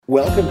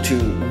Welcome to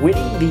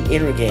Winning the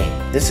Inner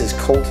Game. This is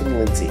Colton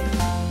Lindsay.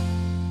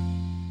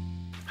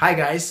 Hi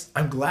guys,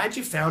 I'm glad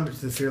you found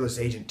the Fearless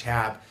Agent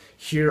tab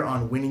here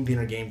on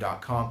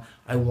winningtheinnergame.com.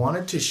 I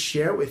wanted to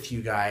share with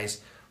you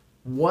guys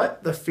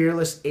what the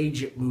Fearless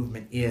Agent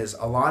movement is.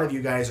 A lot of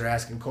you guys are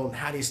asking, Colton,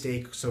 how do you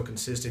stay so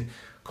consistent?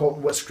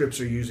 Colton, what scripts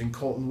are you using?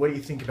 Colton, what do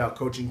you think about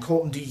coaching?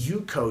 Colton, do you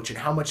coach and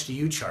how much do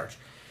you charge?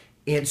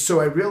 And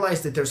so I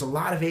realized that there's a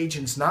lot of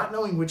agents not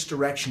knowing which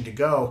direction to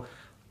go,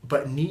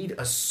 but need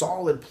a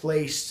solid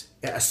place,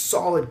 a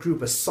solid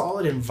group, a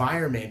solid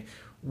environment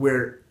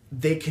where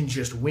they can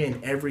just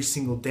win every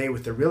single day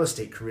with their real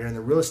estate career and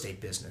their real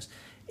estate business.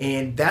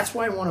 And that's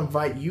why I want to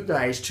invite you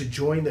guys to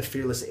join the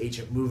Fearless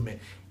Agent movement.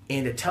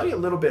 And to tell you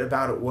a little bit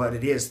about it, what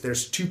it is,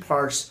 there's two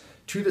parts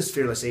to this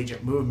Fearless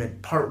Agent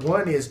movement. Part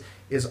one is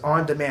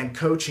on-demand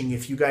coaching.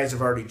 If you guys have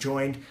already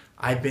joined,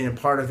 I've been a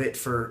part of it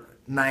for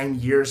 9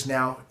 years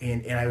now,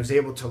 and I was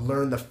able to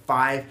learn the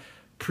 5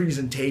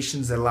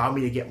 presentations that allow me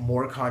to get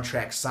more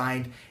contracts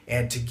signed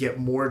and to get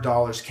more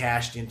dollars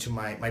cashed into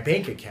my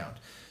bank account.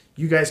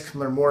 You guys can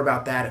learn more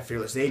about that at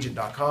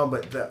fearlessagent.com,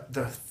 but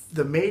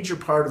the major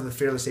part of the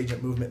Fearless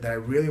Agent movement that I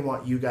really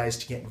want you guys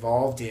to get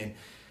involved in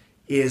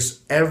is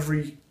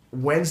every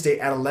Wednesday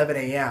at 11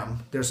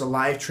 a.m. there's a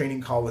live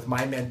training call with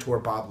my mentor,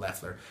 Bob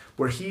Leffler,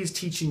 where he's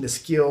teaching the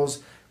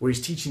skills, where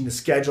he's teaching the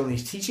schedule, and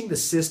he's teaching the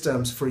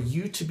systems for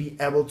you to be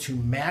able to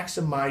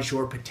maximize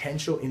your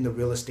potential in the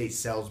real estate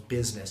sales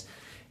business.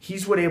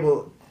 He's what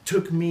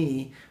took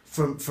me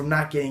from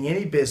not getting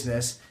any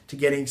business to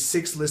getting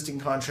 6 listing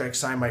contracts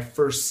signed my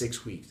first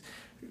 6 weeks.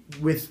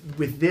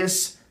 With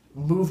this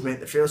movement,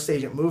 the Fearless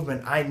Agent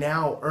movement, I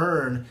now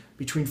earn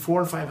between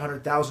 $400,000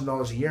 and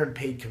 $500,000 a year in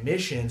paid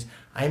commissions.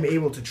 I'm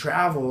able to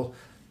travel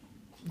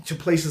to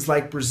places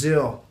like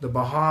Brazil, the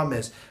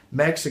Bahamas,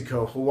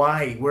 Mexico,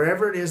 Hawaii,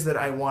 wherever it is that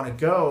I want to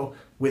go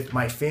with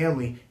my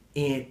family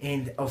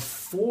and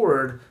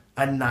afford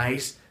a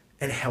nice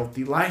and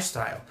healthy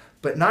lifestyle.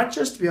 But not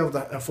just to be able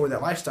to afford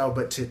that lifestyle,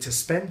 but to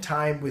spend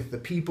time with the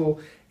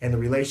people and the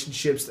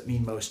relationships that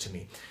mean most to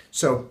me.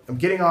 So I'm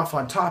getting off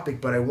on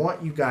topic, but I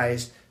want you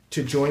guys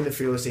to join the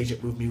Fearless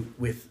Agent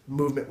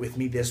movement with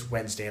me this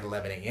Wednesday at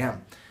 11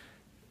 a.m.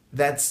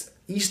 That's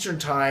Eastern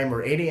Time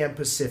or 8 a.m.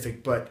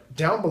 Pacific, but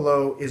down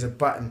below is a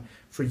button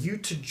for you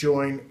to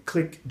join.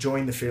 Click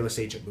Join the Fearless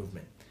Agent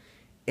movement.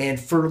 And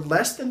for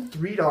less than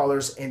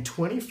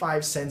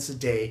 $3.25 a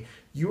day,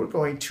 you are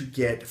going to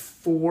get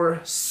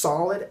 4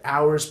 solid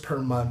hours per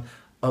month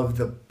of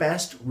the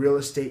best real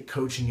estate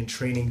coaching and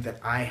training that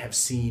I have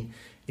seen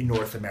in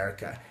North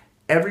America.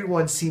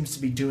 Everyone seems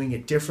to be doing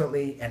it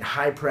differently and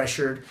high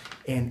pressured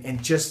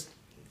and just,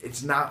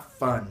 it's not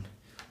fun.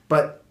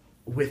 But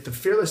with the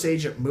Fearless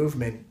Agent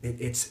movement,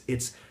 it's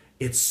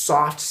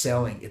soft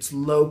selling, it's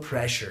low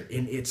pressure,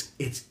 and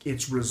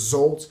it's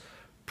results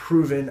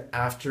proven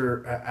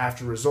after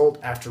result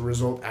after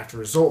result after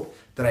result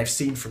that I've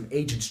seen from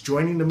agents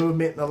joining the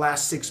movement in the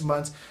last 6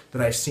 months,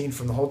 that I've seen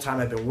from the whole time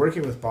I've been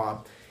working with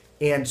Bob.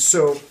 And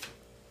so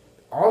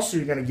also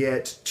you're going to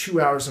get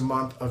 2 hours a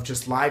month of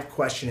just live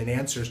question and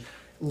answers,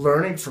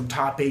 learning from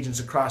top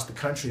agents across the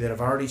country that have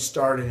already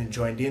started and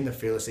joined in the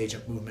Fearless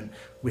Agent movement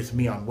with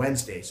me on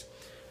Wednesdays.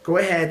 Go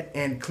ahead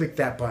and click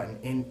that button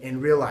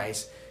and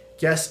realize,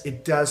 yes,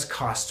 it does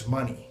cost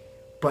money,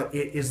 but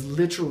it is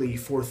literally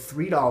for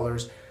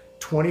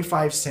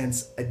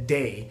 $3.25 a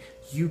day.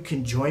 You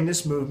can join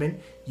this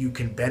movement, you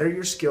can better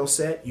your skill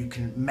set, you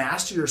can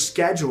master your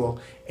schedule,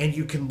 and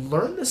you can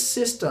learn the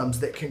systems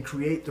that can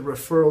create the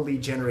referral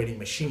lead generating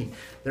machine.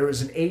 There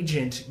was an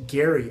agent,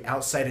 Gary,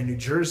 outside of New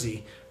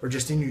Jersey, or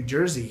just in New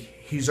Jersey.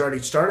 He's already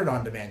started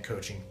on-demand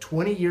coaching,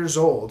 20 years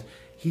old.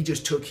 He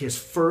just took his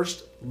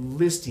first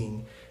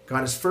listing,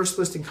 got his first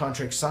listing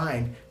contract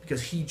signed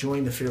because he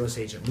joined the Fearless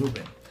Agent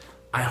movement.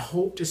 I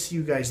hope to see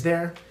you guys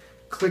there.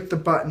 Click the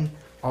button.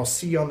 I'll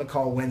see you on the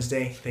call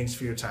Wednesday. Thanks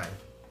for your time.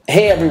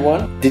 Hey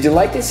everyone, did you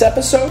like this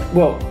episode?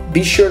 Well,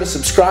 be sure to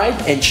subscribe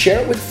and share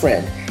it with a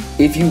friend.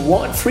 If you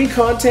want free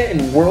content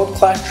and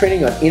world-class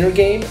training on inner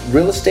game,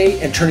 real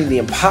estate, and turning the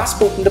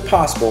impossible into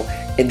possible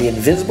and the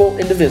invisible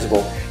into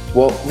visible,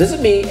 well, visit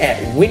me at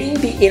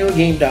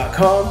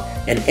winningtheinnergame.com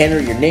and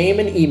enter your name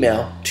and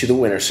email to the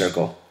winner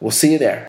circle. We'll see you there.